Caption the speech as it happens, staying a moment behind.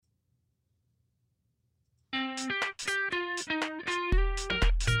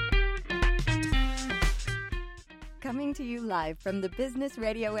Coming to you live from the Business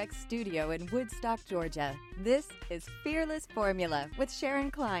RadioX studio in Woodstock, Georgia. This is Fearless Formula with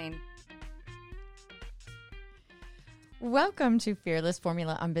Sharon Klein. Welcome to Fearless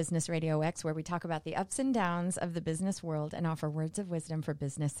Formula on Business RadioX, where we talk about the ups and downs of the business world and offer words of wisdom for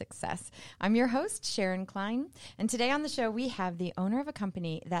business success. I'm your host, Sharon Klein, and today on the show we have the owner of a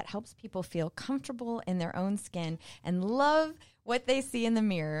company that helps people feel comfortable in their own skin and love what they see in the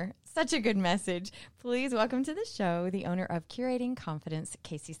mirror. Such a good message. Please welcome to the show the owner of Curating Confidence,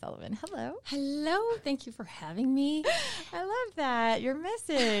 KC Sullivan. Hello. Hello. Thank you for having me. I love that. Your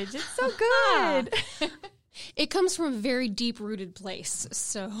message. It's so good. It comes from a very deep-rooted place,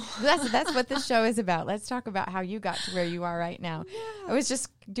 so that's what this show is about. Let's talk about how you got to where you are right now. Yeah. I was just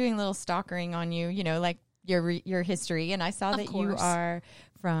doing a little stalkering on you, you know, like your history, and I saw that you are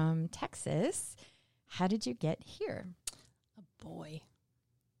from Texas. How did you get here? Oh, boy.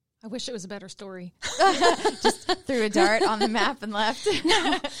 I wish it was a better story. Just threw a dart on the map and left.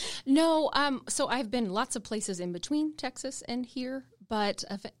 No. So I've been lots of places in between Texas and here, but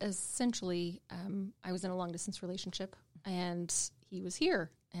essentially I was in a long-distance relationship, and he was here.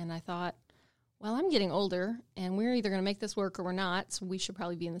 And I thought, well, I'm getting older, and we're either going to make this work or we're not, so we should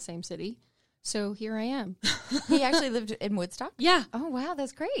probably be in the same city. So here I am. He actually lived in Woodstock? Yeah. Oh, wow,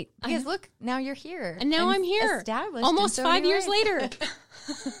 that's great. Because look, now you're here. And now I'm here. Established. Almost 5 years later.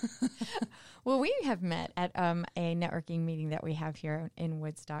 Well, we have met at a networking meeting that we have here in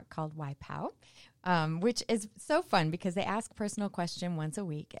Woodstock called YPOW, which is so fun because they ask a personal question once a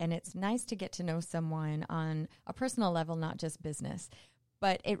week, and it's nice to get to know someone on a personal level, not just business.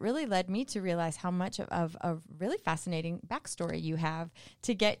 But it really led me to realize how much of a really fascinating backstory you have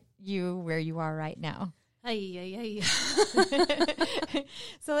to get you where you are right now. So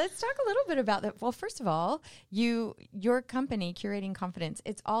let's talk a little bit about that. Well, first of all, your company, Curating Confidence,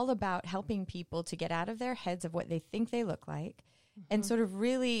 it's all about helping people to get out of their heads of what they think they look like and sort of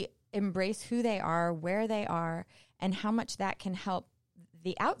really embrace who they are, where they are, and how much that can help.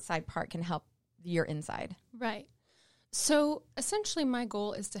 The outside part can help your inside. Right. So essentially my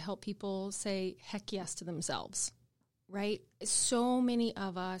goal is to help people say heck yes to themselves, right? So many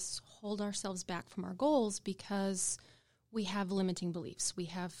of us hold ourselves back from our goals because we have limiting beliefs. We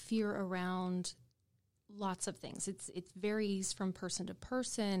have fear around lots of things. It varies from person to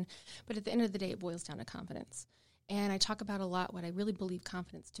person, but at the end of the day, it boils down to confidence. And I talk about a lot what I really believe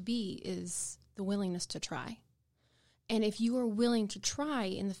confidence to be is the willingness to try. And if you are willing to try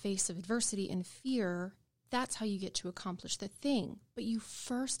in the face of adversity and fear, that's how you get to accomplish the thing. But you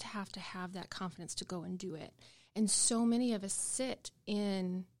first have to have that confidence to go and do it. And so many of us sit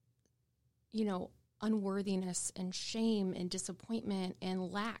in, unworthiness and shame and disappointment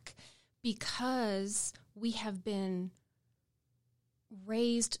and lack because we have been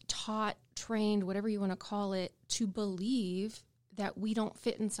raised, taught, trained, whatever you want to call it, to believe that we don't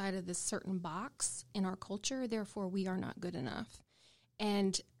fit inside of this certain box in our culture, therefore we are not good enough.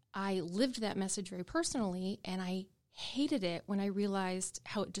 And I lived that message very personally, and I hated it when I realized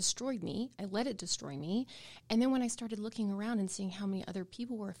how it destroyed me. I let it destroy me. And then when I started looking around and seeing how many other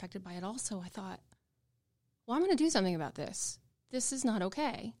people were affected by it also, I thought, well, I'm going to do something about this. This is not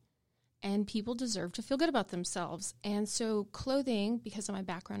okay. And people deserve to feel good about themselves. And so clothing, because of my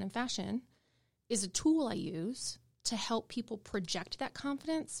background in fashion, is a tool I use to help people project that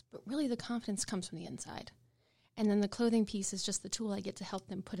confidence, but really the confidence comes from the inside. And then the clothing piece is just the tool I get to help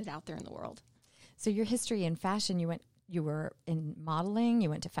them put it out there in the world. So your history in fashion, you were in modeling, you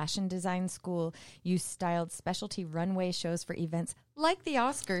went to fashion design school, you styled specialty runway shows for events like the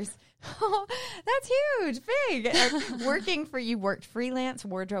Oscars. Oh, that's huge, big. You worked freelance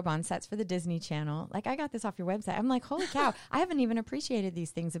wardrobe on sets for the Disney Channel. Like, I got this off your website. I'm like, holy cow, I haven't even appreciated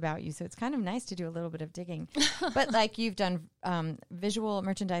these things about you. So it's kind of nice to do a little bit of digging. But like, you've done visual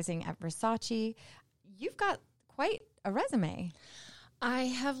merchandising at Versace. You've got quite a resume. I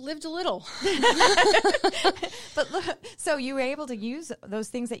have lived a little. But look, so you were able to use those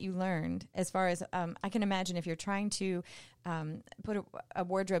things that you learned as far as, I can imagine if you're trying to put a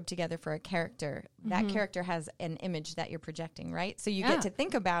wardrobe together for a character, that character has an image that you're projecting, right? So you get to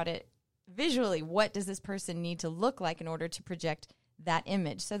think about it visually. What does this person need to look like in order to project that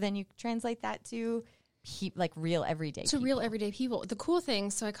image? So then you translate that to real everyday people. Real everyday people. The cool thing,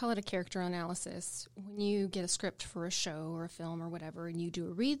 so I call it a character analysis. When you get a script for a show or a film or whatever, and you do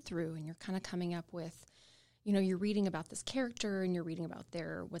a read through, and you're kind of coming up with, you're reading about this character, and you're reading about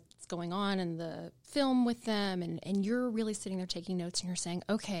what's going on in the film with them, and you're really sitting there taking notes, and you're saying,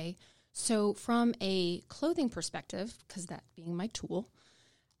 okay, so from a clothing perspective, because that being my tool,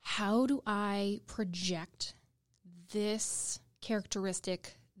 how do I project this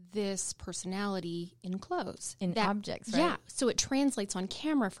characteristic, this personality in clothes. In objects, right? Yeah. So it translates on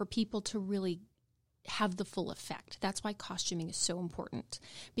camera for people to really have the full effect. That's why costuming is so important,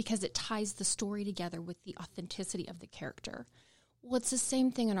 because it ties the story together with the authenticity of the character. Well, it's the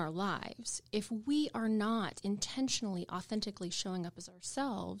same thing in our lives. If we are not intentionally, authentically showing up as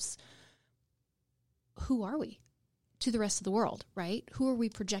ourselves, who are we to the rest of the world, right? Who are we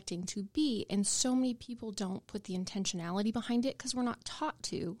projecting to be? And so many people don't put the intentionality behind it because we're not taught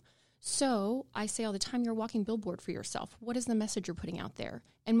to. So I say all the time, you're a walking billboard for yourself. What is the message you're putting out there?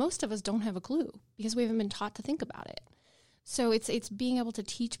 And most of us don't have a clue because we haven't been taught to think about it. So it's being able to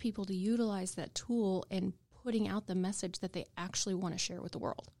teach people to utilize that tool and putting out the message that they actually want to share with the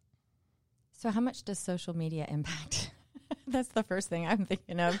world. So how much does social media impact? That's the first thing I'm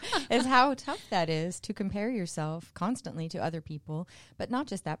thinking of, is how tough that is to compare yourself constantly to other people. But not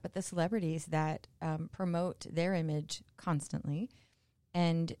just that, but the celebrities that promote their image constantly.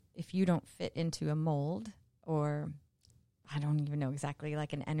 And if you don't fit into a mold, or I don't even know exactly,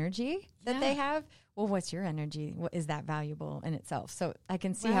 like an energy that they have, well, what's your energy? What is that valuable in itself? So I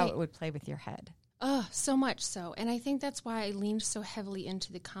can see how it would play with your head. Oh, so much so. And I think that's why I leaned so heavily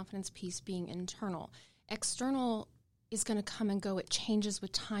into the confidence piece being internal. External is going to come and go. It changes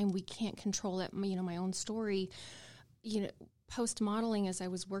with time. We can't control it. You know, my own story, you know, post-modeling, as I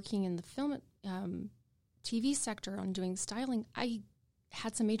was working in the film TV sector on doing styling, I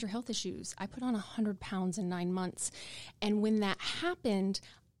had some major health issues. I put on 100 pounds in 9 months. And when that happened,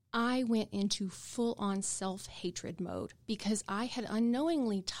 I went into full-on self-hatred mode because I had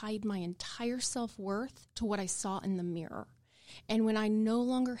unknowingly tied my entire self-worth to what I saw in the mirror. And when I no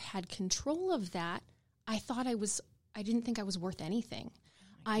longer had control of that, I didn't think I was worth anything.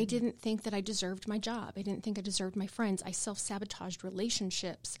 I didn't think that I deserved my job. I didn't think I deserved my friends. I self-sabotaged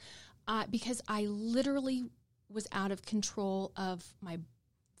relationships because I literally was out of control of my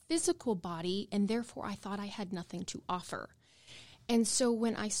physical body, and therefore I thought I had nothing to offer. And so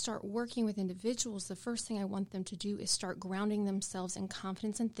when I start working with individuals, the first thing I want them to do is start grounding themselves in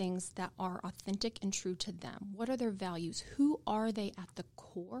confidence in things that are authentic and true to them. What are their values? Who are they at the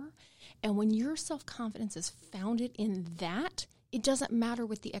core? And when your self-confidence is founded in that, it doesn't matter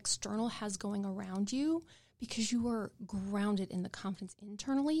what the external has going around you, because you are grounded in the confidence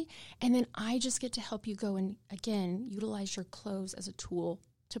internally. And then I just get to help you go and, again, utilize your clothes as a tool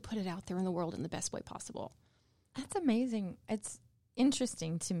to put it out there in the world in the best way possible. That's amazing. It's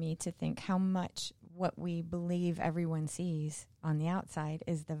interesting to me to think how much what we believe everyone sees on the outside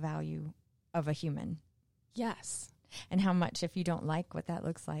is the value of a human. Yes. And how much, if you don't like what that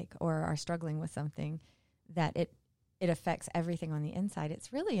looks like or are struggling with something, that it affects everything on the inside.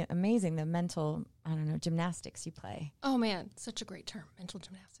 It's really amazing, the mental, gymnastics you play. Oh, man, such a great term, mental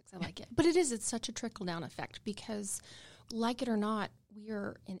gymnastics. I like it. But it's such a trickle-down effect because, like it or not, we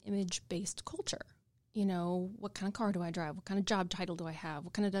are an image-based culture. You know, what kind of car do I drive? What kind of job title do I have?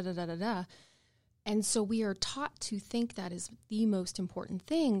 What kind of da-da-da-da-da? And so we are taught to think that is the most important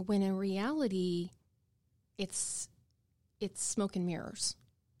thing, when in reality, it's smoke and mirrors.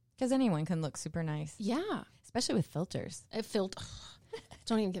 Because anyone can look super nice. Yeah. Especially with filters.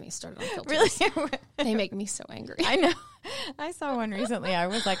 Don't even get me started on filters. Really? They make me so angry. I know. I saw one recently. I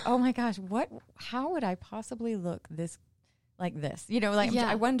was like, oh my gosh, how would I possibly look like this? You know, like,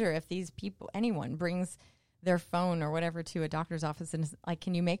 I wonder if these people, anyone brings their phone or whatever to a doctor's office and is like,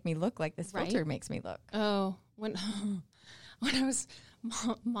 can you make me look like this filter makes me look? Oh, when I was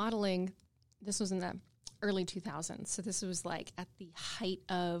modeling, this was in the early 2000s. So this was like at the height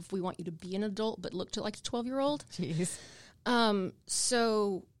of, we want you to be an adult, but look to like a 12-year-old. Jeez.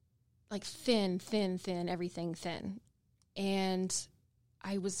 So like thin, everything thin. And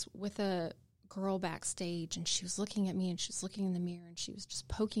I was with a girl backstage, and she was looking at me, and she was looking in the mirror, and she was just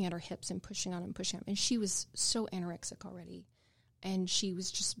poking at her hips and pushing on them. And she was so anorexic already. And she was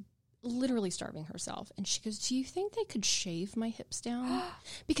just literally starving herself. And she goes, do you think they could shave my hips down?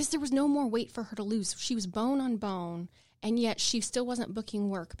 Because there was no more weight for her to lose. She was bone on bone, and yet she still wasn't booking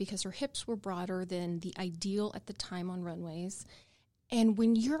work because her hips were broader than the ideal at the time on runways. And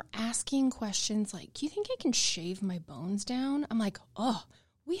when you're asking questions like, do you think I can shave my bones down? I'm like, oh,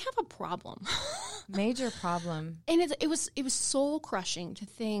 we have a problem. Major problem. And it was soul crushing to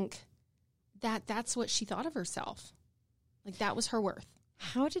think that that's what she thought of herself. Like that was her worth.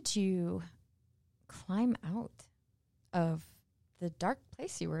 How did you climb out of the dark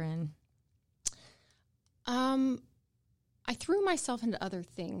place you were in? I threw myself into other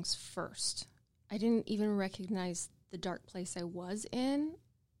things first. I didn't even recognize the dark place I was in.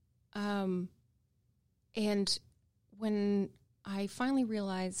 And when I finally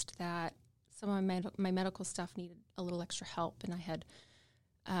realized that some of my medical stuff needed a little extra help, and I had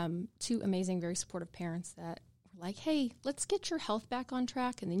two amazing, very supportive parents that were like, hey, let's get your health back on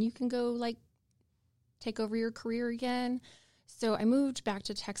track, and then you can go like take over your career again. So I moved back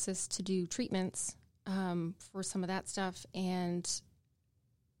to Texas to do treatments for some of that stuff. And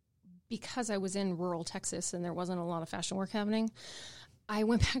because I was in rural Texas and there wasn't a lot of fashion work happening, I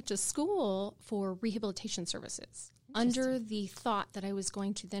went back to school for rehabilitation services under the thought that I was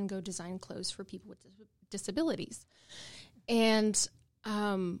going to then go design clothes for people with disabilities. And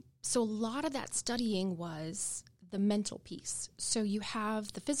so a lot of that studying was the mental piece. So you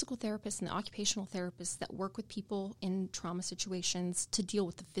have the physical therapists and the occupational therapists that work with people in trauma situations to deal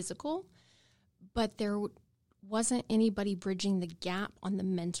with the physical, but there wasn't anybody bridging the gap on the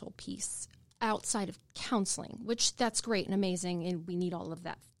mental piece outside of counseling, which that's great and amazing, and we need all of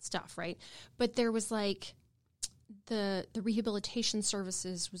that stuff, right? But there was like the rehabilitation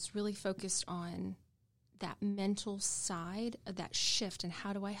services was really focused on that mental side of that shift, and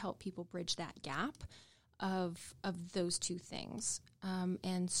how do I help people bridge that gap of those two things.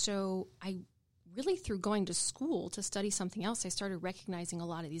 And so I really, through going to school to study something else, I started recognizing a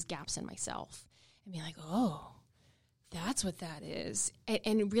lot of these gaps in myself and being like, oh, that's what that is.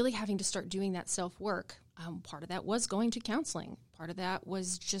 And really having to start doing that self-work. Part of that was going to counseling. Part of that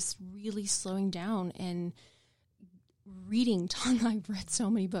was just really slowing down and reading. I've read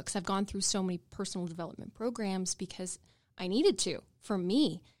so many books. I've gone through so many personal development programs because I needed to, for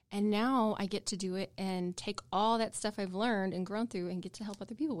me. And now I get to do it and take all that stuff I've learned and grown through and get to help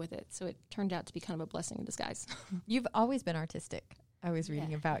other people with it. So it turned out to be kind of a blessing in disguise. You've always been artistic. I was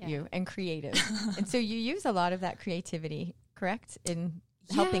reading about you, and creative. And so you use a lot of that creativity, correct, in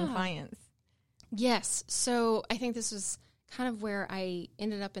helping clients? Yes. So I think this was kind of where I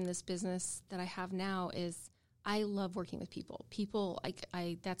ended up in this business that I have now is I love working with people. People,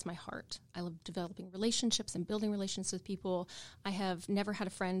 that's my heart. I love developing relationships and building relationships with people. I have never had a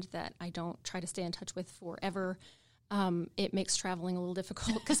friend that I don't try to stay in touch with forever. It makes traveling a little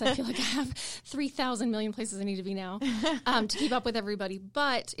difficult because I feel like I have 3,000 million places I need to be now to keep up with everybody.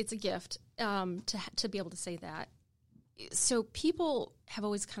 But it's a gift to be able to say that. So people have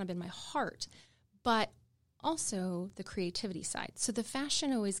always kind of been my heart, but also the creativity side. So the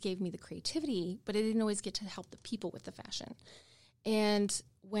fashion always gave me the creativity, but I didn't always get to help the people with the fashion. And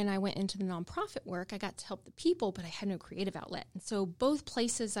when I went into the nonprofit work, I got to help the people, but I had no creative outlet. And so both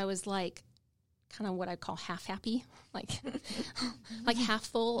places I was like kind of what I call half happy, like half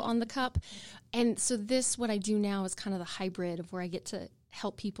full on the cup. And so what I do now is kind of the hybrid of where I get to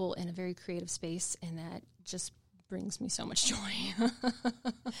help people in a very creative space, and that just brings me so much joy.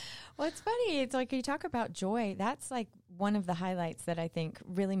 Well, it's funny. It's like you talk about joy. That's like one of the highlights that I think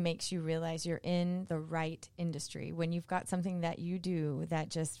really makes you realize you're in the right industry. When you've got something that you do that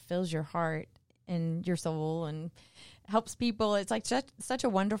just fills your heart and your soul and helps people, it's like such a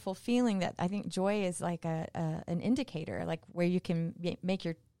wonderful feeling that I think joy is like an indicator, like where you can make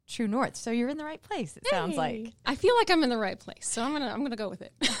your true north. So you're in the right place, it sounds like. I feel like I'm in the right place, so I'm gonna go with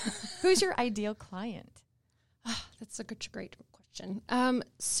it. Who's your ideal client? That's a great question.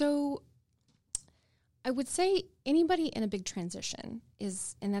 So I would say anybody in a big transition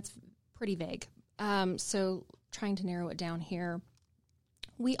is, and that's pretty vague. So trying to narrow it down here,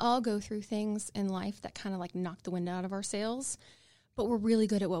 we all go through things in life that kind of like knock the wind out of our sails, but we're really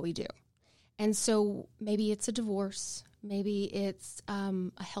good at what we do. And so maybe it's a divorce, maybe it's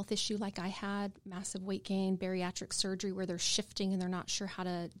a health issue like I had, massive weight gain, bariatric surgery where they're shifting and they're not sure how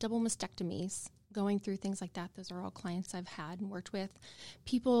to, double mastectomies, going through things like that. Those are all clients I've had and worked with.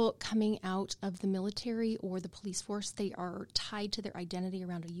 People coming out of the military or the police force, they are tied to their identity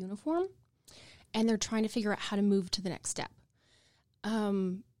around a uniform, and they're trying to figure out how to move to the next step.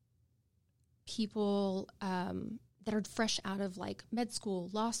 People that are fresh out of like med school,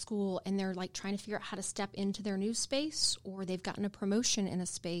 law school, and they're like trying to figure out how to step into their new space, or they've gotten a promotion in a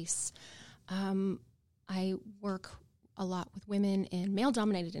space. I work a lot with women in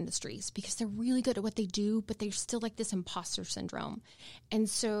male-dominated industries because they're really good at what they do, but they're still like this imposter syndrome. And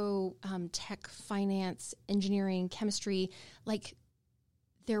so tech, finance, engineering, chemistry, like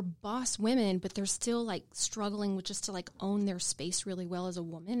they're boss women, but they're still like struggling with just to like own their space really well as a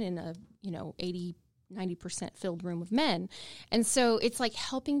woman in a, 80-90% filled room of men. And so it's like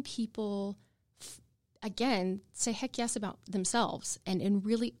helping people again, say heck yes about themselves and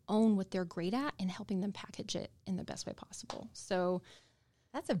really own what they're great at and helping them package it in the best way possible. So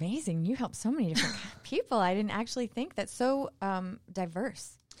that's amazing. You help so many different people. I didn't actually think that's so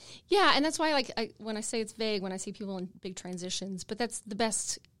diverse. Yeah, and that's why when I say it's vague, when I see people in big transitions, but that's the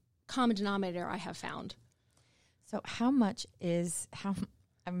best common denominator I have found. So how much is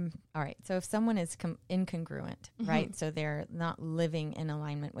All right. So if someone is incongruent, right? So they're not living in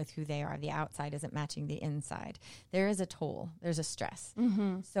alignment with who they are. The outside isn't matching the inside. There is a toll. There's a stress.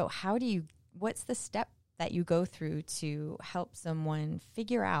 So what's the step that you go through to help someone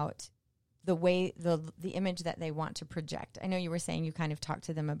figure out the way, the image that they want to project? I know you were saying you kind of talk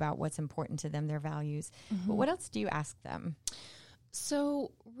to them about what's important to them, their values, but what else do you ask them?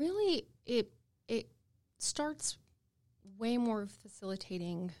 So really it starts way more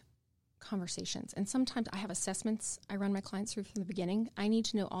facilitating conversations. And sometimes I have assessments I run my clients through from the beginning. I need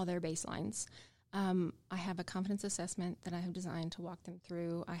to know all their baselines. I have a confidence assessment that I have designed to walk them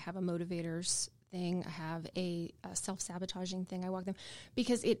through. I have a motivators thing. I have a self-sabotaging thing I walk them,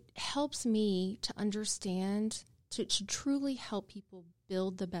 because it helps me to understand, to truly help people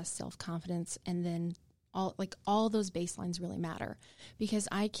build the best self-confidence. And then all those baselines really matter, because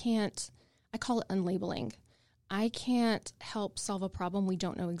I call it unlabeling. I can't help solve a problem we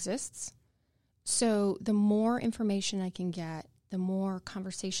don't know exists. So the more information I can get, the more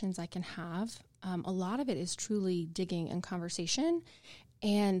conversations I can have. A lot of it is truly digging and conversation,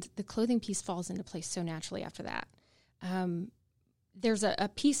 and the clothing piece falls into place so naturally after that. There's a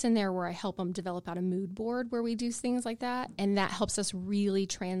piece in there where I help them develop out a mood board where we do things like that, and that helps us really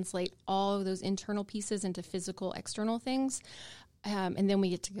translate all of those internal pieces into physical, external things. And then we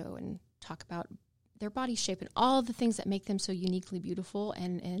get to go and talk about their body shape and all the things that make them so uniquely beautiful,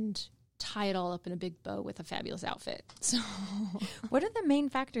 and tie it all up in a big bow with a fabulous outfit. So, what are the main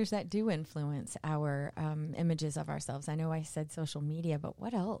factors that do influence our images of ourselves? I know I said social media, but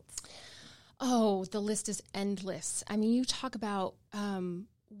what else? Oh, the list is endless. I mean, you talk about,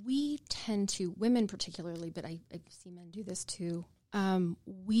 we tend to, women particularly, but I see men do this too.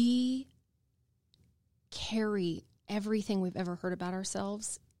 We carry everything we've ever heard about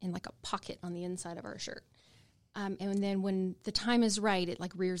ourselves in like a pocket on the inside of our shirt. And then when the time is right, it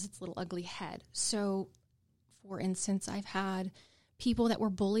like rears its little ugly head. So, for instance, I've had people that were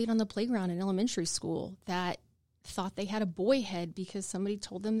bullied on the playground in elementary school that thought they had a boy head because somebody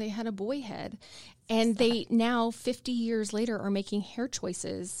told them they had a boy head. And they now, 50 years later, are making hair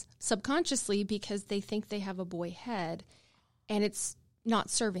choices subconsciously because they think they have a boy head, and it's not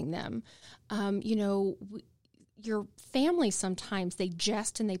serving them. Your family, sometimes they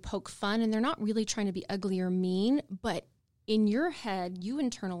jest and they poke fun, and they're not really trying to be ugly or mean, but in your head, you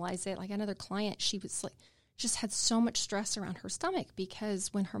internalize it. Like another client, she was like, just had so much stress around her stomach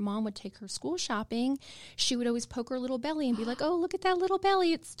because when her mom would take her school shopping, she would always poke her little belly and be like, oh, look at that little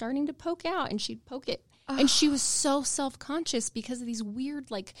belly. It's starting to poke out. And she'd poke it. And she was so self-conscious because of these weird,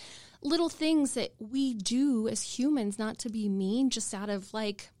 like, little things that we do as humans, not to be mean, just out of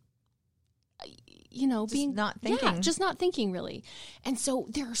like, just being not thinking. Yeah, just not thinking really. And so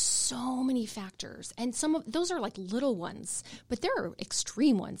there are so many factors, and some of those are like little ones, but there are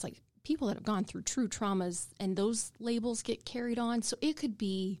extreme ones, like people that have gone through true traumas, and those labels get carried on. So it could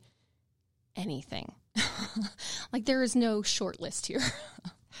be anything. Like there is no short list here.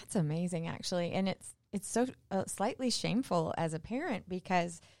 That's amazing, actually. And it's so slightly shameful as a parent,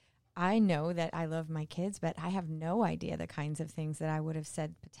 because I know that I love my kids, but I have no idea the kinds of things that I would have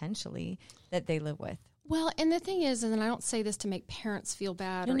said potentially that they live with. Well, and the thing is, and I don't say this to make parents feel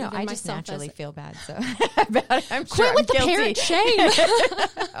bad. No, even I just myself naturally as, feel bad. So I'm sure quit with the guilty. parent shame.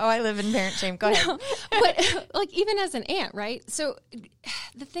 Oh, I live in parent shame. Go ahead. No, but like even as an aunt, right? So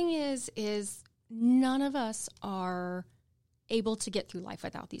the thing is none of us are able to get through life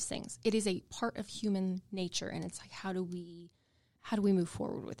without these things. It is a part of human nature, and it's like, how do we move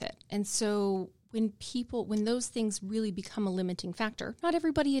forward with it? And so when those things really become a limiting factor, not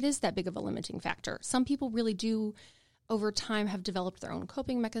everybody it is that big of a limiting factor. Some people really do over time have developed their own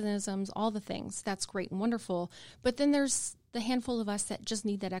coping mechanisms, all the things. That's great and wonderful. But then there's the handful of us that just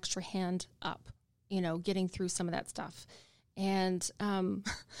need that extra hand up, getting through some of that stuff. And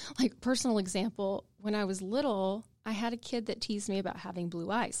like personal example, when I was little, I had a kid that teased me about having blue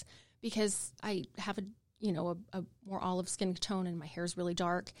eyes because I have a more olive skin tone and my hair's really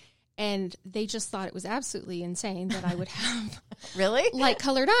dark. And they just thought it was absolutely insane that I would have really light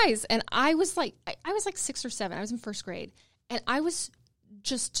colored eyes. And I was like 6 or 7. I was in first grade, and I was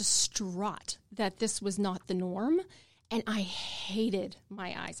just distraught that this was not the norm. And I hated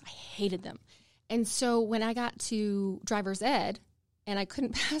my eyes. I hated them. And so when I got to driver's ed, and I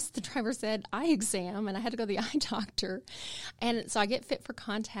couldn't pass the driver's ed eye exam, and I had to go to the eye doctor. And so I get fit for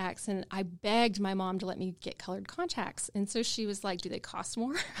contacts, and I begged my mom to let me get colored contacts. And so she was like, do they cost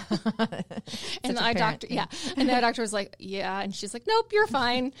more? And the eye doctor, yeah. And the eye doctor was like, yeah. And she's like, nope, you're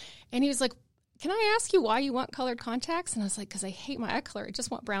fine. And he was like, can I ask you why you want colored contacts? And I was like, because I hate my eye color. I just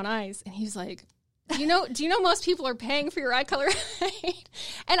want brown eyes. And he was like, Do you know most people are paying for your eye color? Right?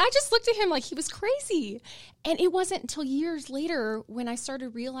 And I just looked at him like he was crazy. And it wasn't until years later when I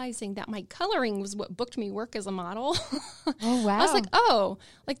started realizing that my coloring was what booked me work as a model. Oh, wow. I was like, oh,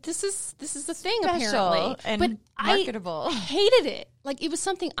 like this is the thing Special apparently. and but marketable. I hated it. Like it was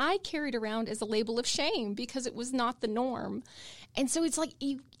something I carried around as a label of shame because it was not the norm. And so it's like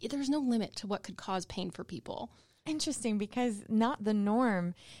there's no limit to what could cause pain for people. Interesting, because not the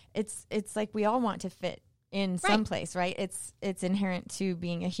norm. It's like we all want to fit in some place, right? It's inherent to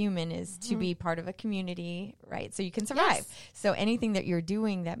being a human is to be part of a community, right? So you can survive. Yes. So anything that you're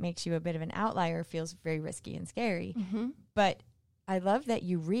doing that makes you a bit of an outlier feels very risky and scary. But I love that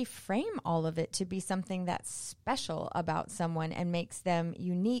you reframe all of it to be something that's special about someone and makes them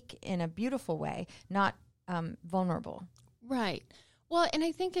unique in a beautiful way, not vulnerable. Right. Well, and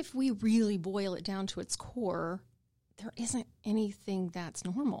I think if we really boil it down to its core, there isn't anything that's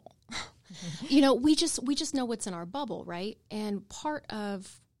normal. We just know what's in our bubble, right? And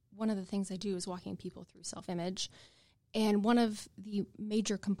one of the things I do is walking people through self-image. And one of the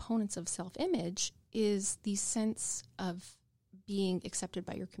major components of self-image is the sense of being accepted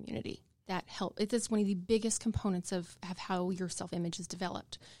by your community. It's one of the biggest components of how your self-image is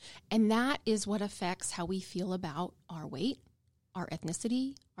developed. And that is what affects how we feel about our weight, our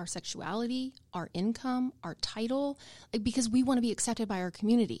ethnicity, our sexuality, our income, our title, because we want to be accepted by our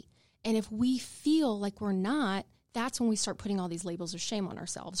community. And if we feel like we're not, that's when we start putting all these labels of shame on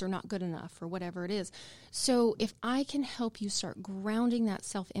ourselves or not good enough or whatever it is. So if I can help you start grounding that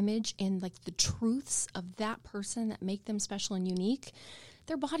self-image in like the truths of that person that make them special and unique,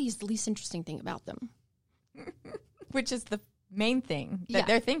 their body is the least interesting thing about them. Which is the main thing that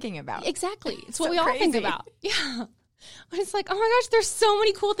they're thinking about. Exactly. It's what So we all think crazy. about. Yeah. It's like, oh my gosh, there's so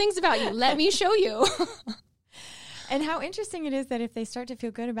many cool things about you. Let me show you. And how interesting it is that if they start to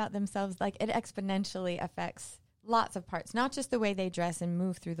feel good about themselves, like it exponentially affects lots of parts, not just the way they dress and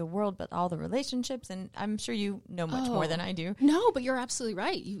move through the world, but all the relationships. And I'm sure you know much more than I do. No, but you're absolutely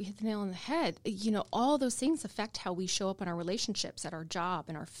right. You hit the nail on the head. All those things affect how we show up in our relationships, at our job,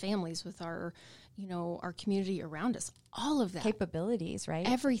 and our families, with our community around us. All of that. Capabilities, right?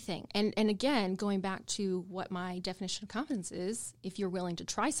 Everything. And again, going back to what my definition of confidence is, if you're willing to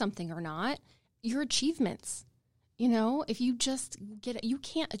try something or not, your achievements. If you just you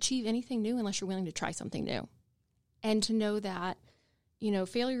can't achieve anything new unless you're willing to try something new. And to know that,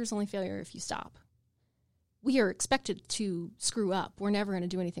 failure is only failure if you stop. We are expected to screw up. We're never going to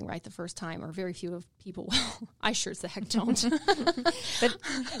do anything right the first time, or very few of people will. I sure as the heck don't. But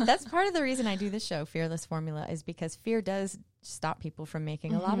that's part of the reason I do this show, Fearless Formula, is because fear does stop people from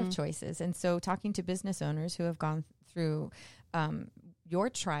making a lot of choices. And so talking to business owners who have gone through your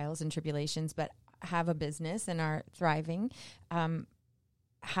trials and tribulations, but have a business and are thriving,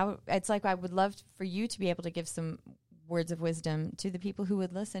 how it's like I would love for you to be able to give some words of wisdom to the people who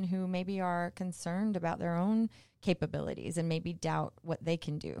would listen, who maybe are concerned about their own capabilities and maybe doubt what they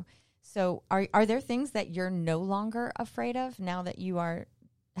can do. So are there things that you're no longer afraid of now that you are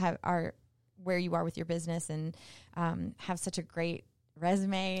where you are with your business and have such a great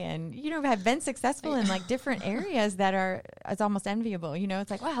resume and, have been successful in like different areas that it's almost enviable.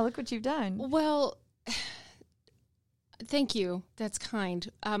 It's like, wow, look what you've done. Well, thank you. That's kind.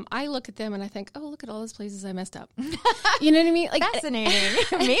 I look at them and I think, oh, look at all those places I messed up. You know what I mean? Like,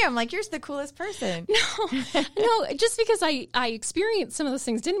 fascinating. Me, I'm like, you're the coolest person. No, just because I experienced some of those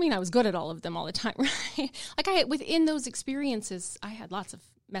things didn't mean I was good at all of them all the time, right? Like within those experiences, I had lots of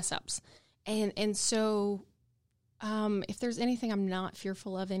mess ups. And so if there's anything I'm not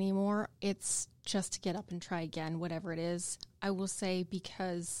fearful of anymore, it's just to get up and try again, whatever it is. I will say,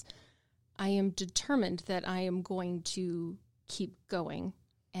 because I am determined that I am going to keep going,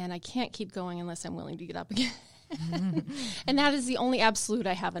 and I can't keep going unless I'm willing to get up again. And that is the only absolute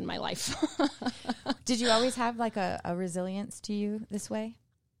I have in my life. Did you always have like a resilience to you this way?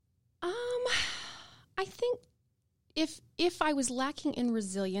 I think if I was lacking in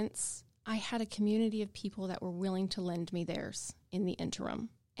resilience, I had a community of people that were willing to lend me theirs in the interim.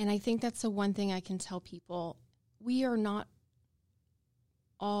 And I think that's the one thing I can tell people. We are not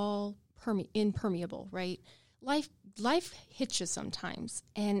all impermeable, right? Life hits you sometimes,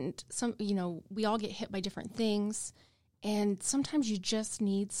 and we all get hit by different things, and sometimes you just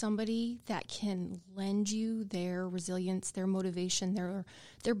need somebody that can lend you their resilience, their motivation,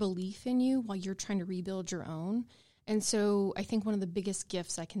 their belief in you while you're trying to rebuild your own. And so I think one of the biggest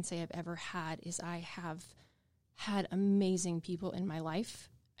gifts I can say I've ever had is I have had amazing people in my life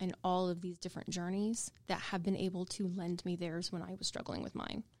and all of these different journeys that have been able to lend me theirs when I was struggling with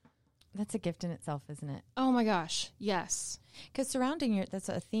mine. That's a gift in itself, isn't it? Oh my gosh, yes. Because that's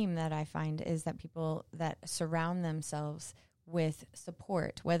a theme that I find is that people that surround themselves with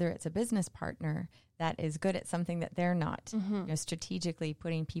support, whether it's a business partner that is good at something that they're not, strategically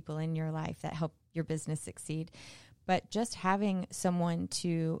putting people in your life that help your business succeed, but just having someone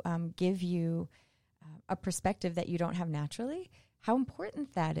to give you a perspective that you don't have naturally, how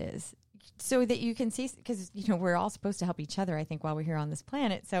important that is. So that you can see, because, we're all supposed to help each other, I think, while we're here on this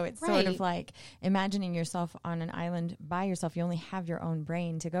planet. So it's sort of like imagining yourself on an island by yourself. You only have your own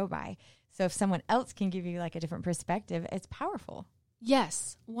brain to go by. So if someone else can give you like a different perspective, it's powerful.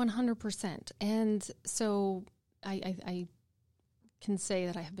 Yes, 100%. And so I can say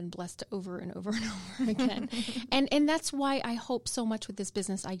that I have been blessed over and over and over again. and that's why I hope so much with this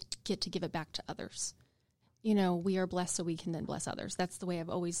business, I get to give it back to others. We are blessed so we can then bless others. That's the way I've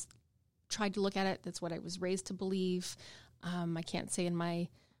always tried to look at it. That's what I was raised to believe. I can't say in my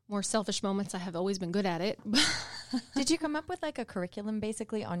more selfish moments I have always been good at it. Did you come up with like a curriculum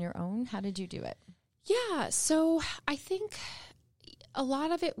basically on your own? How did you do it? Yeah, so I think a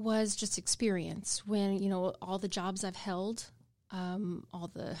lot of it was just experience when, all the jobs I've held,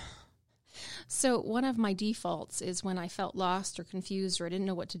 So one of my defaults is when I felt lost or confused or I didn't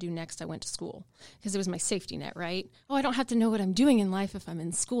know what to do next, I went to school because it was my safety net, right? Oh, I don't have to know what I'm doing in life if I'm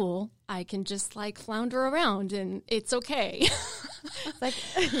in school. I can just flounder around and it's okay.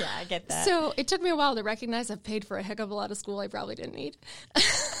 Yeah, I get that. So it took me a while to recognize I've paid for a heck of a lot of school I probably didn't need.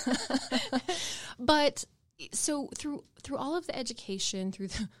 But so through all of the education,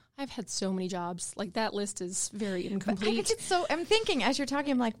 I've had so many jobs. That list is very incomplete. I'm thinking as you're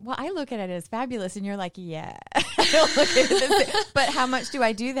talking, I'm like, well, I look at it as fabulous. And you're like, yeah, I don't look at it as, but how much do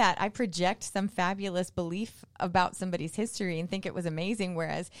I do that? I project some fabulous belief about somebody's history and think it was amazing.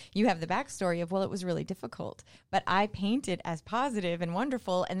 Whereas you have the backstory of, well, it was really difficult, but I paint it as positive and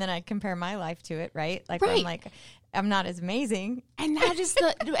wonderful. And then I compare my life to it. Right. I'm like, I'm not as amazing. And that's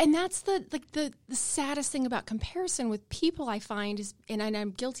the saddest thing about comparison with people I find is, and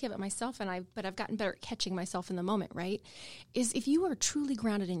I'm guilty of it myself, but I've gotten better at catching myself in the moment, right? Is if you are truly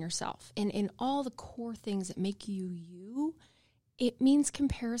grounded in yourself and in all the core things that make you, it means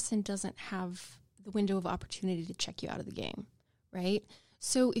comparison doesn't have the window of opportunity to check you out of the game, right?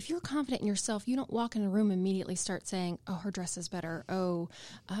 So if you're confident in yourself, you don't walk in a room and immediately start saying, oh, her dress is better. Oh,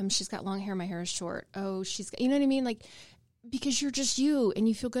 she's got long hair, my hair is short. Oh, she's got, you know what I mean? Because you're just you and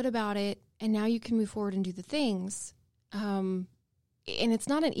you feel good about it. And now you can move forward and do the things. And it's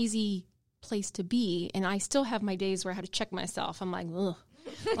not an easy place to be. And I still have my days where I have to check myself. I'm like, ugh.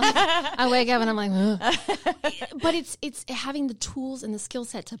 I wake up and I'm like, ugh. But it's having the tools and the skill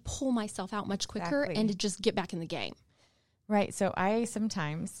set to pull myself out much quicker and to just get back in the game. Right. So I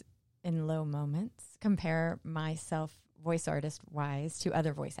sometimes, in low moments, compare myself voice artist wise to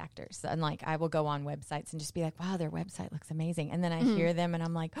other voice actors. And I will go on websites and just be like, wow, their website looks amazing. And then I hear them and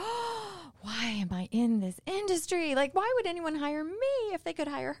I'm like, oh, why am I in this industry? Why would anyone hire me if they could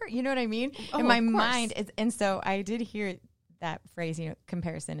hire her? You know what I mean? Oh, in my mind. And so I did hear that phrase,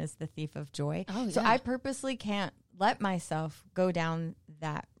 comparison is the thief of joy. Oh, so I purposely can't let myself go down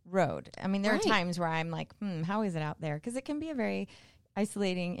that road. I mean, there are times where I'm like, how is it out there? Because it can be a very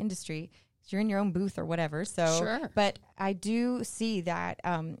isolating industry. You're in your own booth or whatever. So, sure. But I do see that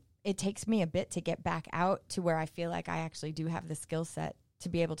it takes me a bit to get back out to where I feel like I actually do have the skill set to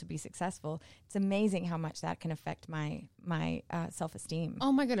be able to be successful. It's amazing how much that can affect my self-esteem.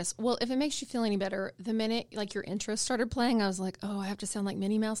 Oh my goodness. Well, if it makes you feel any better, the minute your intro started playing, I was like, oh, I have to sound like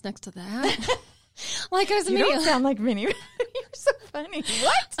Minnie Mouse next to that. I was you don't sound like Minnie. You're so funny.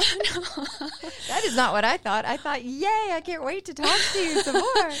 What? That is not what I thought. I thought, yay, I can't wait to talk to you some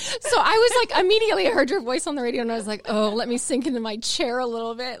more. So I was immediately I heard your voice on the radio and I was like, oh, let me sink into my chair a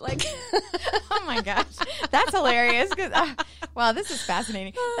little bit. Oh my gosh, that's hilarious. Wow, this is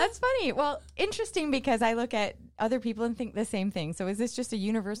fascinating. That's funny. Well, interesting because I look at other people and think the same thing. So is this just a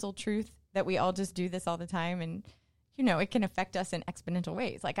universal truth that we all just do this all the time and it can affect us in exponential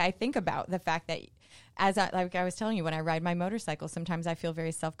ways. I think about the fact that as I was telling you, when I ride my motorcycle, sometimes I feel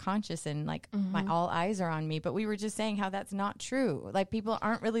very self-conscious and my all eyes are on me. But we were just saying how that's not true. People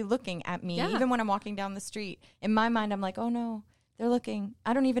aren't really looking at me. Yeah. Even when I'm walking down the street, in my mind, I'm like, oh no, they're looking.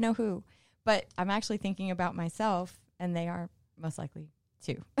 I don't even know who. But I'm actually thinking about myself and they are most likely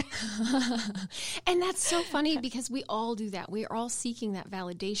too. And that's so funny because we all do that. We are all seeking that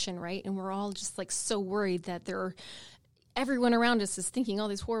validation, right? And we're all just so worried that everyone around us is thinking all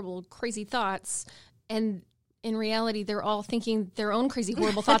these horrible, crazy thoughts. And in reality, they're all thinking their own crazy,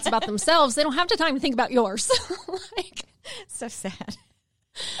 horrible thoughts about themselves. They don't have the time to think about yours. So sad.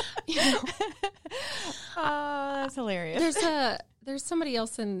 Oh, that's hilarious. there's somebody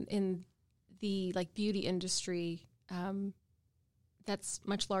else in the like beauty industry that's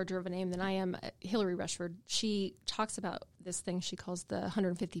much larger of a name than I am, Hillary Rushford. She talks about this thing she calls the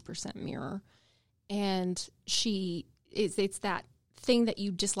 150% mirror. And it's that thing that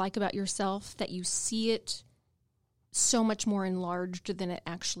you dislike about yourself, that you see it so much more enlarged than it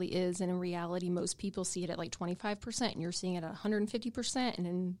actually is. And in reality, most people see it at like 25%, and you're seeing it at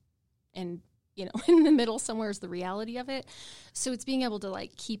 150%. And you know, in the middle somewhere is the reality of it. So it's being able to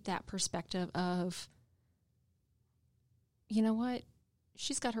like keep that perspective of, you know what?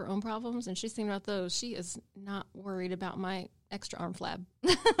 She's got her own problems, and she's thinking about those. She is not worried about my extra arm flab.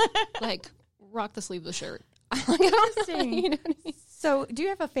 Like, rock the sleeveless shirt. Interesting. You know what I mean? So do you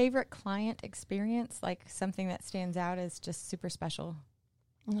have a favorite client experience, like something that stands out as just super special?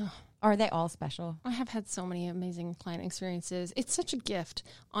 No. Or are they all special? I have had so many amazing client experiences. It's such a gift,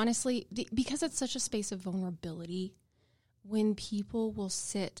 honestly, because it's such a space of vulnerability. When people will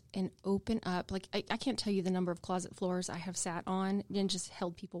sit and open up, like I can't tell you the number of closet floors I have sat on and just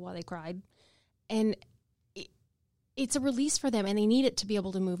held people while they cried. And it's a release for them, and they need it to be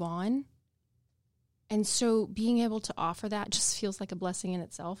able to move on. And so being able to offer that just feels like a blessing in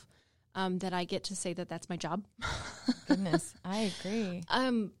itself, that I get to say that that's my job. Goodness, I agree.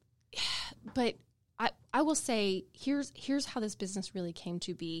 But I will say, here's how this business really came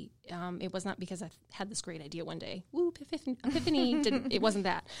to be. It was not because I had this great idea one day. Woo, epiphany. It wasn't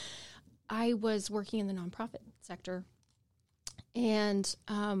that. I was working in the nonprofit sector and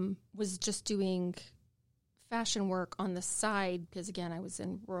was just doing fashion work on the side because, again, I was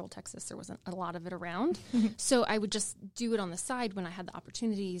in rural Texas. There wasn't a lot of it around. So I would just do it on the side when I had the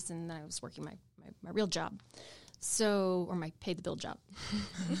opportunities, and then I was working my real job. So, or my pay the bill job.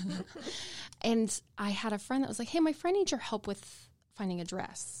 And I had a friend that was like, hey, my friend needs your help with finding a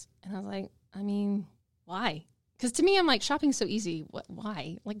dress. And I was like, I mean, why? Because to me, I'm like, shopping's so easy.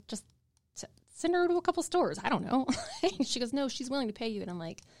 Why? Like, just send her to a couple stores. I don't know. She goes, no, she's willing to pay you. And I'm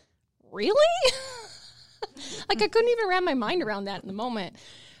like, really? Like, I couldn't even wrap my mind around that in the moment.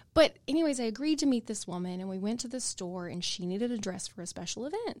 But anyways, I agreed to meet this woman, and we went to the store, and she needed a dress for a special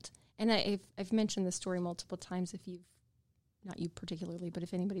event. And I've mentioned this story multiple times, if you've, not you particularly, but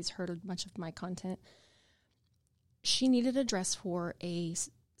if anybody's heard much of my content. She needed a dress for a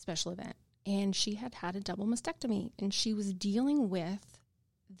special event, and she had had a double mastectomy, and she was dealing with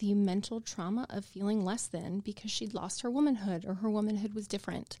the mental trauma of feeling less than because she'd lost her womanhood, or her womanhood was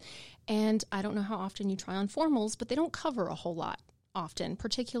different. And I don't know how often you try on formals, but they don't cover a whole lot often,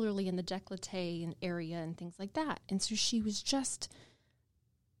 particularly in the décolleté and area and things like that. And so she was just,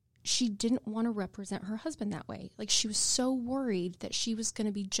 she didn't want to represent her husband that way. Like, she was so worried that she was going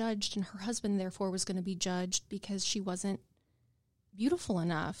to be judged, and her husband therefore was going to be judged because she wasn't beautiful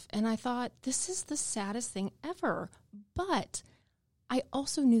enough. And I thought, this is the saddest thing ever. But I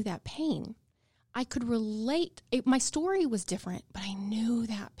also knew that pain. I could relate. My story was different, but I knew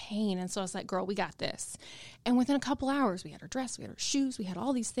that pain. And so I was like, girl, we got this. And within a couple hours, we had her dress, we had her shoes, we had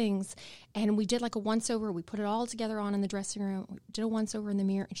all these things. And we did like a once-over. We put it all together on in the dressing room. We did a once-over in the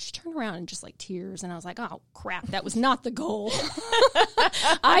mirror. And she turned around and just like tears. And I was like, oh, crap, that was not the goal.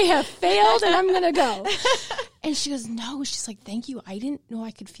 I have failed, and I'm going to go. And she goes, no. She's like, thank you. I didn't know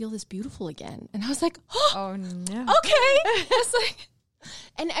I could feel this beautiful again. And I was like, oh no. Okay. It's like,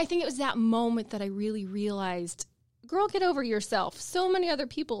 and I think it was that moment that I really realized, girl, get over yourself. So many other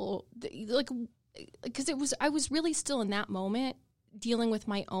people, like, because I was really still in that moment dealing with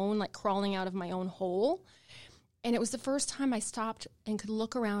my own, like, crawling out of my own hole. And it was the first time I stopped and could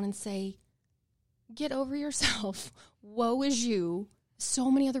look around and say, get over yourself. Woe is you.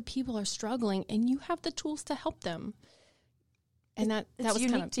 So many other people are struggling, and you have the tools to help them. And that was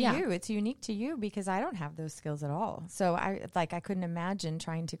unique kind of, to you. It's unique to you because I don't have those skills at all. So I couldn't imagine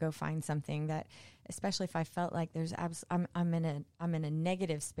trying to go find something that, especially if I felt like I'm in a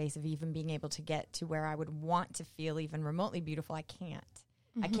negative space of even being able to get to where I would want to feel even remotely beautiful. I can't.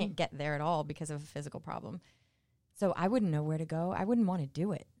 Mm-hmm. I can't get there at all because of a physical problem. So I wouldn't know where to go. I wouldn't want to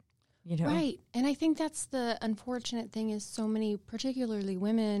do it. You know? Right. And I think that's the unfortunate thing is so many, particularly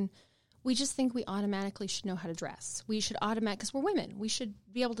women, we just think we automatically should know how to dress. We should because we're women. We should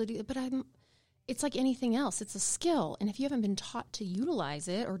be able to do it. But it's like anything else. It's a skill. And if you haven't been taught to utilize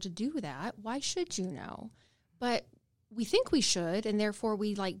it or to do that, why should you know? But we think we should, and therefore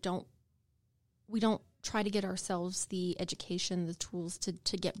we don't try to get ourselves the education, the tools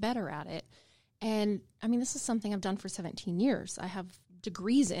to get better at it. And I mean, this is something I've done for 17 years. I have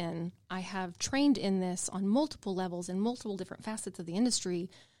degrees in. I have trained in this on multiple levels in multiple different facets of the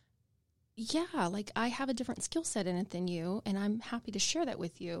industry. Yeah, like I have a different skill set in it than you, and I'm happy to share that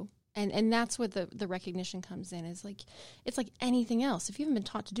with you. And that's what the recognition comes in, is like, it's like anything else. If you haven't been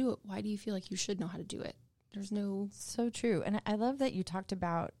taught to do it, why do you feel like you should know how to do it? There's no... So true. And I love that you talked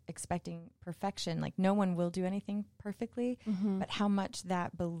about expecting perfection. Like no one will do anything perfectly, but how much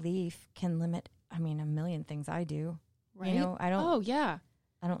that belief can limit, a million things I do. Right? You know, I don't... Oh, yeah.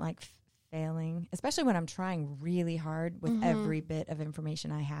 I don't like failing, especially when I'm trying really hard with every bit of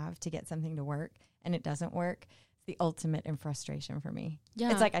information I have to get something to work and it doesn't work. It's the ultimate in frustration for me.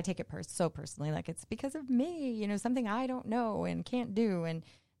 Yeah. It's like I take it so personally, like it's because of me, you know, something I don't know and can't do. And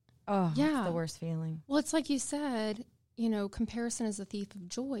it's the worst feeling. Well, it's like you said, you know, comparison is the thief of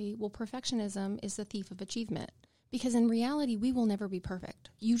joy. Well, perfectionism is the thief of achievement, because in reality, we will never be perfect.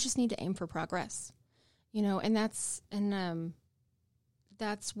 You just need to aim for progress, you know, and that's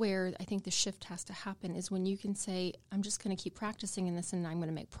where I think the shift has to happen, is when you can say, I'm just going to keep practicing in this and I'm going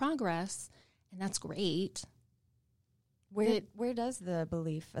to make progress. And that's great. Where does the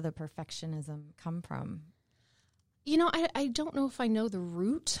belief of the perfectionism come from? You know, I don't know if I know the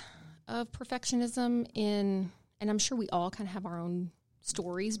root of perfectionism and I'm sure we all kind of have our own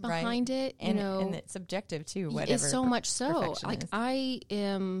stories behind it. And, you know, and it's subjective too. Whatever. It's so much so. Like is. I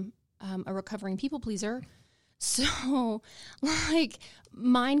am a recovering people pleaser. So, like,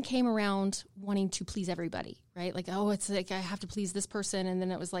 mine came around wanting to please everybody, right? Like, oh, it's like I have to please this person. And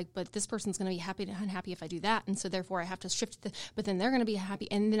then it was like, but this person's going to be happy and unhappy if I do that. And so, therefore, I have to shift but then they're going to be happy.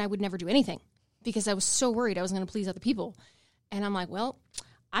 And then I would never do anything because I was so worried I was going to please other people. And I'm like, well,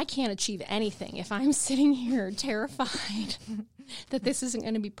 I can't achieve anything if I'm sitting here terrified that this isn't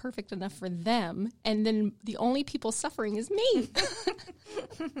going to be perfect enough for them. And then the only people suffering is me.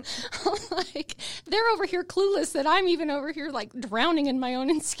 Like, they're over here clueless that I'm even over here like drowning in my own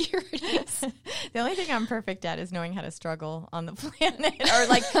insecurities. The only thing I'm perfect at is knowing how to struggle on the planet, or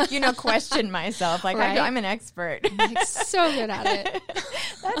like, you know, question myself. Like, right? I'm an expert. I'm like, so good at it.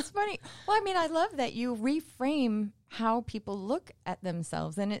 That's funny. Well, I mean, I love that you reframe how people look at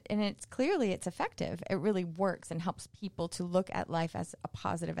themselves, and it's clearly it's effective. It really works and helps people to look at life as a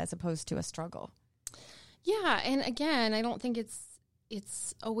positive as opposed to a struggle. Yeah, and again, I don't think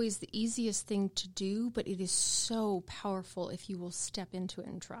it's always the easiest thing to do, but it is so powerful if you will step into it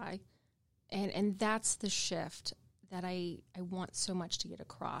and try. And that's the shift that I want so much to get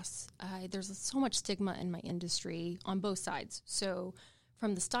across. There's so much stigma in my industry on both sides. So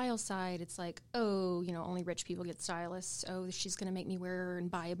from the style side, it's like, oh, you know, only rich people get stylists. Oh, she's going to make me wear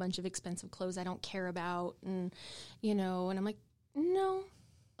and buy a bunch of expensive clothes I don't care about. And, you know, and I'm like, no,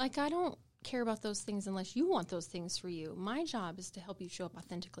 like I don't care about those things unless you want those things for you. My job is to help you show up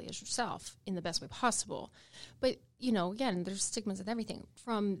authentically as yourself in the best way possible. But, you know, again, there's stigmas with everything.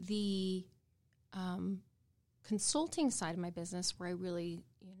 From the consulting side of my business, where I really,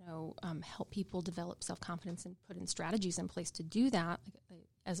 you know, help people develop self-confidence and put in strategies in place to do that, like,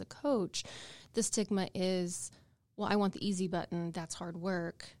 as a coach, the stigma is, well, I want the easy button. That's hard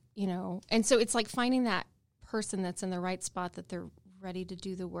work, you know. And so it's like finding that person that's in the right spot, that they're ready to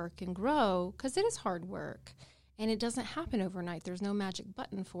do the work and grow, because it is hard work and it doesn't happen overnight. There's no magic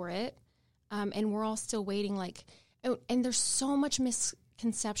button for it. And we're all still waiting, like, and there's so much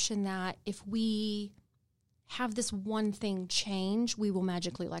misconception that if we have this one thing change, we will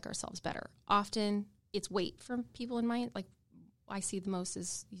magically like ourselves better. Often it's weight for people in my, like, I see the most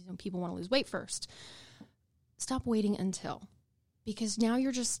is, you know, people want to lose weight first. Stop waiting until, because now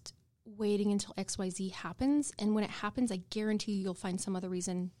you're just waiting until XYZ happens. And when it happens, I guarantee you'll find some other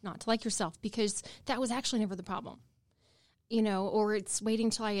reason not to like yourself, because that was actually never the problem. You know, or it's waiting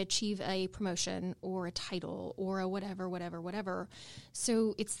till I achieve a promotion or a title or a whatever.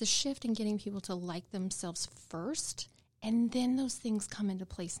 So it's the shift in getting people to like themselves first, and then those things come into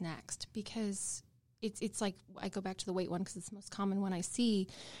place next. Because it's like, I go back to the weight one because it's the most common one I see.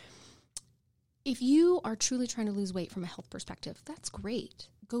 If you are truly trying to lose weight from a health perspective, that's great.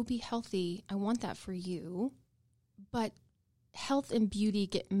 Go be healthy. I want that for you. But health and beauty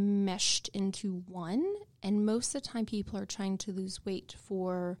get meshed into one. And most of the time people are trying to lose weight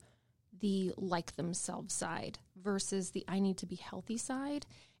for the like themselves side versus the I need to be healthy side.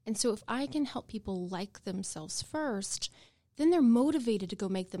 And so if I can help people like themselves first, then they're motivated to go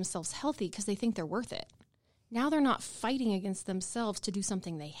make themselves healthy because they think they're worth it. Now they're not fighting against themselves to do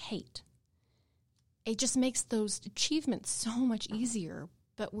something they hate. It just makes those achievements so much easier,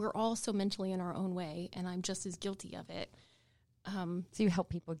 but we're all so mentally in our own way, and I'm just as guilty of it. So you help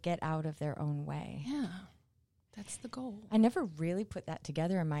people get out of their own way. Yeah, that's the goal. I never really put that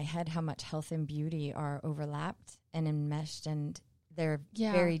together in my head, how much health and beauty are overlapped and enmeshed. And they're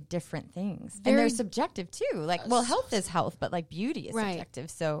Yeah. very different things. And Very- they're subjective too. Like, well, health is health, but like beauty is Right.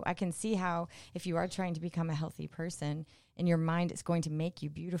 subjective. So I can see how if you are trying to become a healthy person, in your mind it's going to make you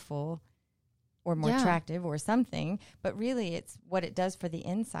beautiful or more Yeah. attractive or something, but really it's what it does for the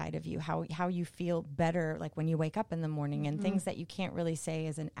inside of you, how you feel better, like when you wake up in the morning, and things that you can't really say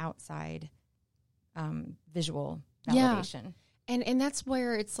as an outside visual validation. And that's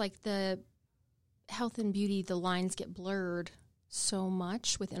where it's like the health and beauty, the lines get blurred so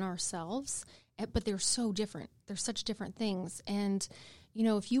much within ourselves, but they're so different. They're such different things. And, you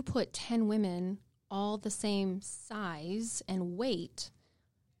know, if you put 10 women all the same size and weight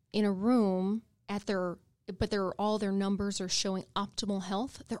in a room but all their numbers are showing optimal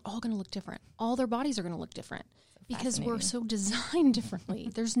health, they're all going to look different. All their bodies are going to look different because we're so designed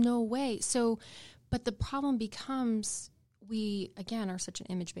differently. There's no way. So, but the problem becomes we, again, are such an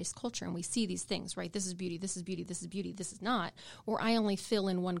image-based culture, and we see these things, right? This is beauty, this is beauty, this is beauty, this is not. Or I only fill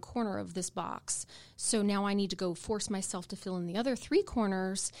in one corner of this box. So now I need to go force myself to fill in the other 3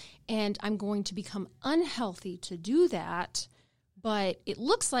 corners, and I'm going to become unhealthy to do that. But it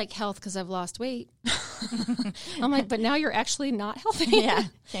looks like health because I've lost weight. I'm like, but now you're actually not healthy. Yeah.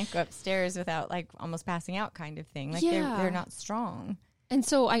 Can't go upstairs without like almost passing out kind of thing. Like Yeah. they're not strong. And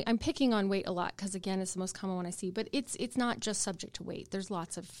so I'm picking on weight a lot because, again, it's the most common one I see. But it's not just subject to weight. There's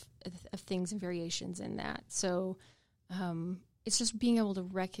lots of things and variations in that. So it's just being able to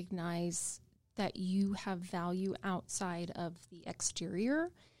recognize that you have value outside of the exterior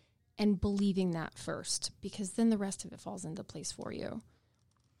and believing that first, because then the rest of it falls into place for you.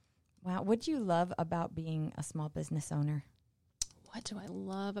 Wow. What do you love about being a small business owner? What do I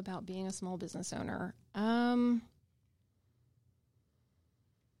love about being a small business owner?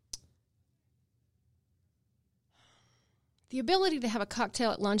 The ability to have a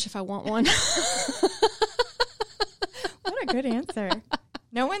cocktail at lunch if I want one. What a good answer.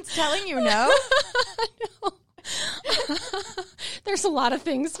 No one's telling you no? No. There's a lot of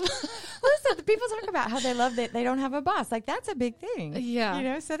things. Listen, the people talk about how they love that they don't have a boss. Like, that's a big thing. Yeah. You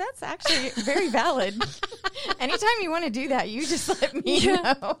know, so that's actually very valid. Anytime you want to do that, you just let me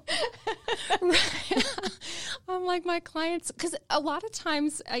know. Right. I'm like my clients, because a lot of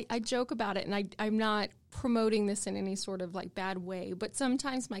times I joke about it, and I'm not promoting this in any sort of like bad way, but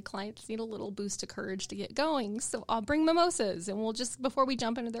sometimes my clients need a little boost of courage to get going. So I'll bring mimosas, and we'll just, before we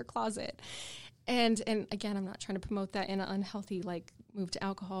jump into their closet. And again, I'm not trying to promote that in an unhealthy, like, move to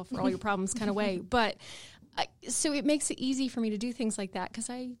alcohol for all your problems kind of way. But so it makes it easy for me to do things like that because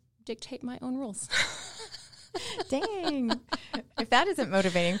I dictate my own rules. Dang. If that isn't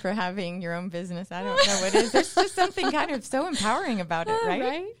motivating for having your own business, I don't know what is. There's just something kind of so empowering about it, right?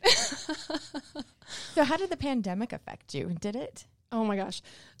 Right? So how did the pandemic affect you? Did it? Oh, my gosh.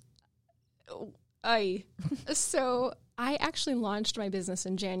 So I actually launched my business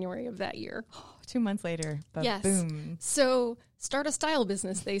in January of that year. 2 months later, but Yes. boom. So start a style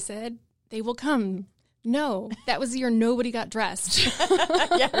business, they said. They will come. No, that was the year nobody got dressed.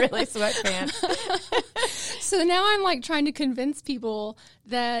 Yeah, really, sweatpants. So now I'm like trying to convince people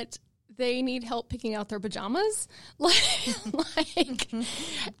that they need help picking out their pajamas. Like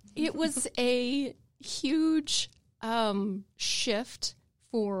it was a huge shift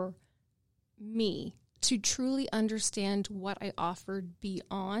for me to truly understand what I offered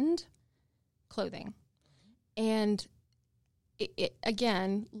beyond clothing. And it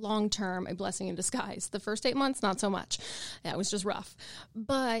again, long term, a blessing in disguise. The first 8 months, not so much. That was just rough.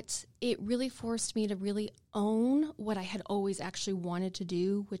 But it really forced me to really own what I had always actually wanted to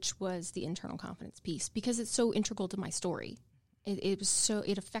do, which was the internal confidence piece, because it's so integral to my story.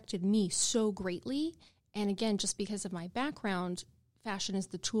 It affected me so greatly. And again, just because of my background, fashion is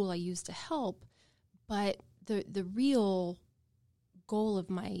the tool I use to help. But the real goal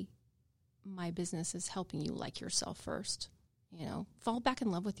of my business is helping you like yourself first. You know, fall back in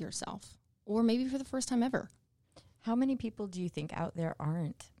love with yourself, or maybe for the first time ever. How many people do you think out there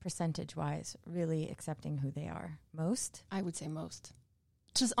aren't, percentage-wise, really accepting who they are? Most? I would say most,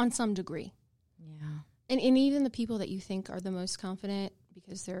 just on some degree. Yeah. And even the people that you think are the most confident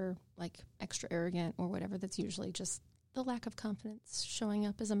because they're like extra arrogant or whatever, that's usually just the lack of confidence showing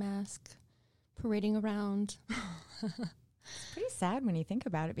up as a mask, parading around. It's pretty sad when you think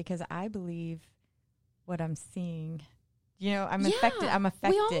about it, because I believe what I'm seeing. You know, I'm affected.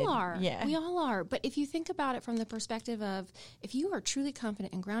 We all are. Yeah. We all are. But if you think about it from the perspective of, if you are truly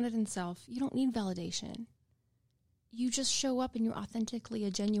confident and grounded in self, you don't need validation. You just show up and you're authentically a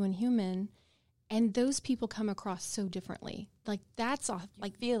genuine human. And those people come across so differently. Like, that's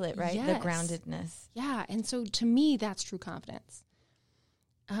like, feel it, right? Yes. The groundedness. Yeah. And so to me, that's true confidence.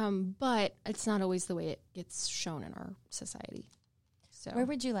 But it's not always the way it gets shown in our society. So Where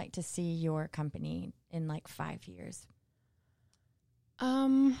would you like to see your company in like 5 years?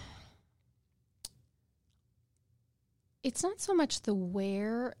 It's not so much the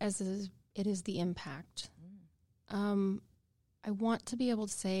where as it is the impact. I want to be able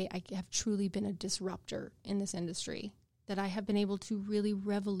to say I have truly been a disruptor in this industry, that I have been able to really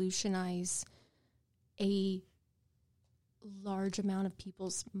revolutionize a large amount of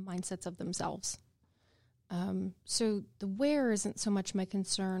people's mindsets of themselves. So the where isn't so much my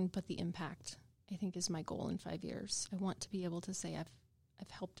concern, but the impact, I think, is my goal in 5 years. I want to be able to say I've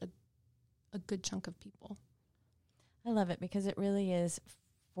helped a good chunk of people. I love it because it really is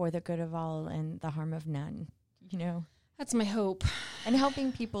for the good of all and the harm of none, you know. That's my hope. And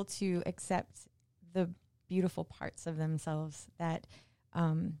helping people to accept the beautiful parts of themselves that, I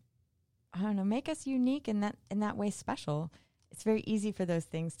don't know, make us unique and in that way special. It's very easy for those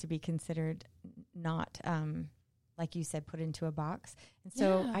things to be considered not, like you said, put into a box. And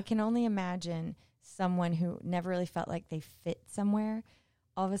so I can only imagine someone who never really felt like they fit somewhere,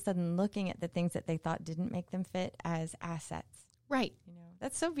 all of a sudden looking at the things that they thought didn't make them fit as assets. Right. You know,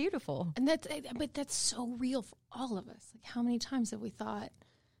 that's so beautiful. And that's so real for all of us. Like, how many times have we thought,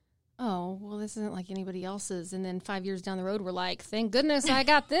 oh, well, this isn't like anybody else's. And then 5 years down the road, we're like, thank goodness I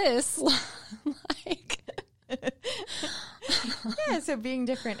got this. Yeah, so being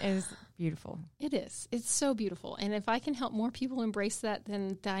different is beautiful. It is. It's so beautiful. And if I can help more people embrace that,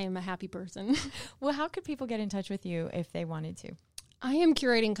 then I am a happy person. Well, how could people get in touch with you if they wanted to? I am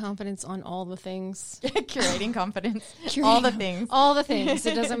curating confidence on all the things. Curating confidence. All the things. All the things.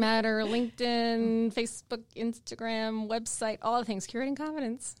 It doesn't matter. LinkedIn, Facebook, Instagram, website, all the things. Curating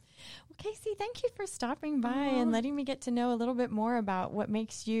confidence. Well, Casey, thank you for stopping by and letting me get to know a little bit more about what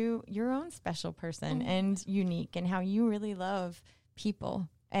makes you your own special person and unique, and how you really love people.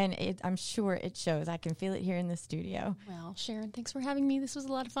 And I'm sure it shows. I can feel it here in the studio. Well, Sharon, thanks for having me. This was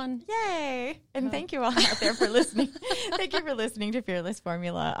a lot of fun. Yay! And thank you all out there for listening. Thank you for listening to Fearless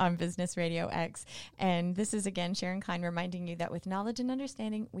Formula on Business RadioX. And this is, again, Sharon Klein reminding you that with knowledge and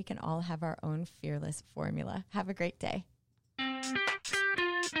understanding, we can all have our own fearless formula. Have a great day.